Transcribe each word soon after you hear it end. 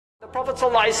Prophet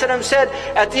ﷺ said,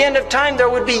 at the end of time there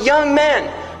would be young men.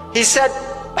 He said,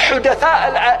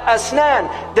 حُدَثَاءَ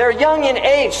الْأَسْنَانِ, they're young in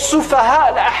age,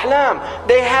 سُفَهَاءَ الْأَحْلَامِ,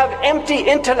 they have empty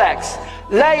intellects.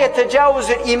 لَا يَتَجَاوزُ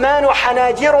الْإِيمَانُ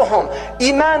حَنَاجِرُهُم,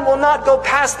 Iman will not go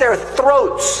past their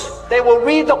throats. They will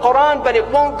read the Quran, but it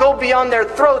won't go beyond their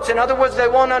throats. In other words, they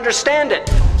won't understand it.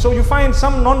 So you find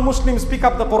some non-Muslims pick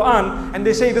up the Quran and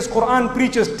they say this Quran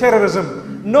preaches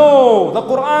terrorism. No, the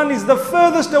Quran is the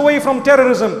furthest away from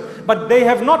terrorism. But they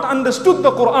have not understood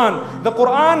the Quran. The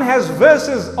Quran has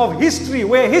verses of history,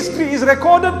 where history is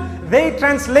recorded. They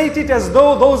translate it as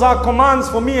though those are commands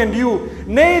for me and you.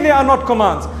 Nay, they are not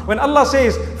commands. When Allah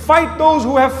says, fight those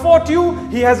who have fought you,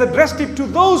 He has addressed it to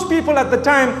those people at the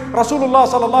time, Rasulullah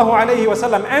sallallahu alayhi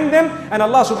wasallam and them. And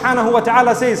Allah subhanahu wa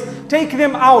ta'ala says, take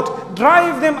them out,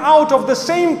 drive them out of the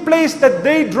same place that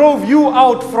they drove you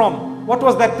out from. What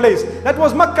was that place? That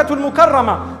was Makkatul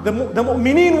Mukarramah. The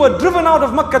mu'mineen were driven out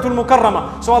of Makkatul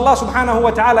Mukarramah. So Allah subhanahu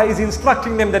wa ta'ala is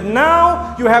instructing them that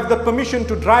now you have the permission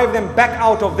to drive them back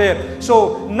out of there.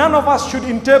 So none of us should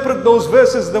interpret those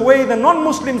verses the way the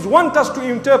non-Muslims want us to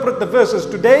interpret the verses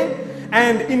today,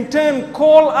 and in turn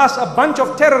call us a bunch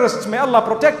of terrorists. May Allah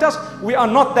protect us. We are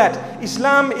not that.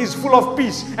 Islam is full of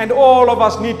peace, and all of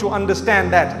us need to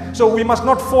understand that. So we must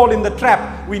not fall in the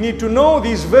trap. We need to know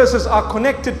these verses are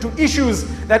connected to issues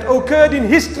that occurred in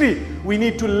history. We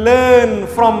need to learn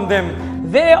from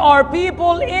them. There are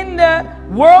people in the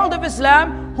world of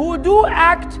Islam who do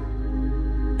act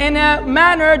in a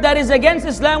manner that is against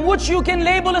Islam, which you can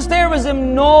label as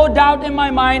terrorism. No doubt in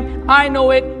my mind. I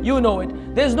know it, you know it.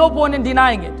 There's no point in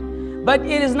denying it. But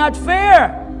it is not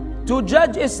fair to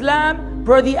judge Islam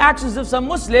per the actions of some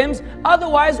Muslims.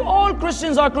 Otherwise, all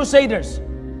Christians are crusaders.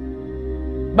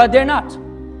 But they're not.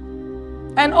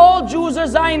 And all Jews are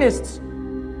Zionists.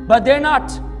 But they're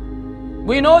not.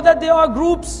 We know that there are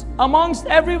groups amongst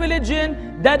every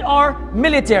religion that are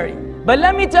military. But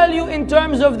let me tell you in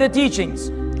terms of the teachings.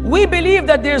 We believe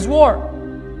that there's war.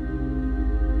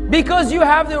 Because you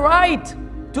have the right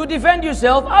to defend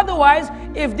yourself. Otherwise,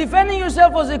 if defending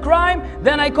yourself was a crime,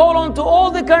 then I call on to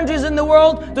all the countries in the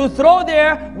world to throw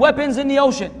their weapons in the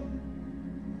ocean.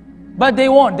 But they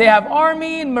won't. They have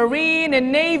army and marine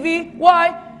and navy.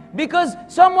 Why? Because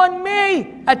someone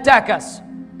may attack us.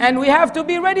 And we have to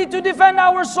be ready to defend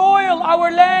our soil,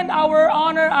 our land, our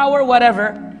honor, our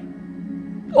whatever.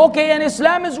 Okay, and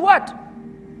Islam is what?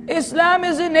 Islam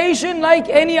is a nation like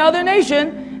any other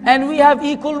nation, and we have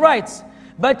equal rights.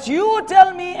 But you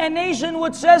tell me a nation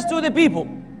which says to the people,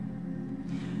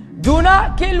 do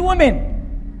not kill women,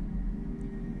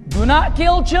 do not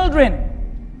kill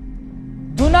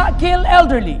children, do not kill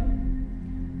elderly,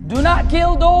 do not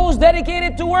kill those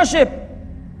dedicated to worship.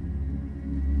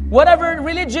 Whatever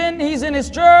religion, he's in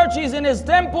his church, he's in his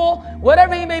temple,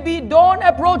 whatever he may be, don't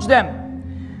approach them.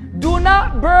 Do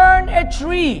not burn a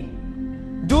tree.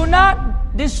 Do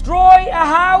not destroy a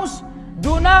house.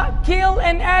 Do not kill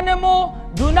an animal.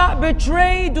 Do not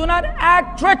betray. Do not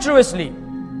act treacherously.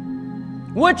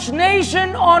 Which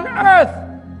nation on earth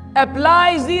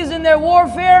applies these in their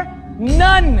warfare?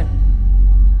 None.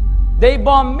 They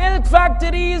bomb milk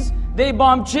factories. They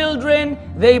bomb children.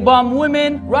 They bomb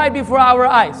women right before our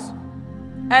eyes.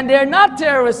 And they're not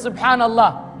terrorists,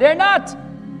 subhanallah. They're not.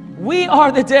 We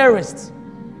are the terrorists.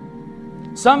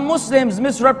 Some Muslims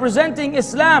misrepresenting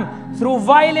Islam through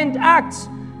violent acts,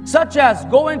 such as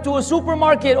going to a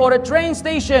supermarket or a train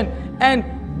station and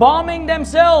bombing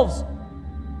themselves.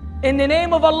 In the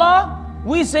name of Allah,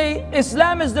 we say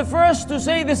Islam is the first to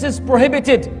say this is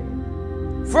prohibited.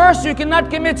 First, you cannot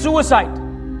commit suicide.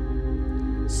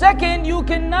 Second, you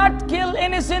cannot kill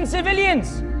innocent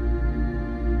civilians.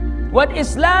 What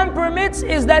Islam permits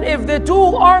is that if the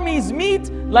two armies meet,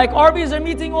 like armies are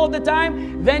meeting all the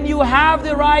time, then you have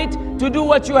the right to do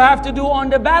what you have to do on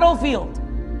the battlefield.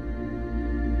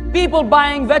 People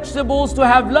buying vegetables to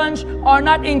have lunch are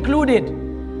not included.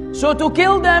 So to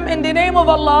kill them in the name of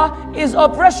Allah is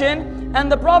oppression.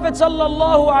 And the Prophet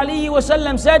sallallahu alaihi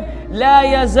wasallam said, لا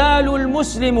يزال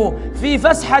المسلم في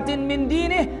فسحة من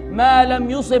دينه ما لم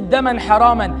يصب دما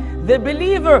حراما. The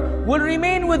believer will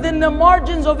remain within the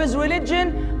margins of his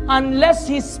religion unless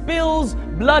he spills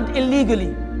blood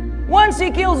illegally. Once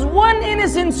he kills one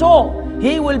innocent soul,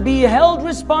 he will be held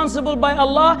responsible by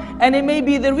Allah, and it may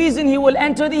be the reason he will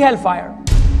enter the hellfire.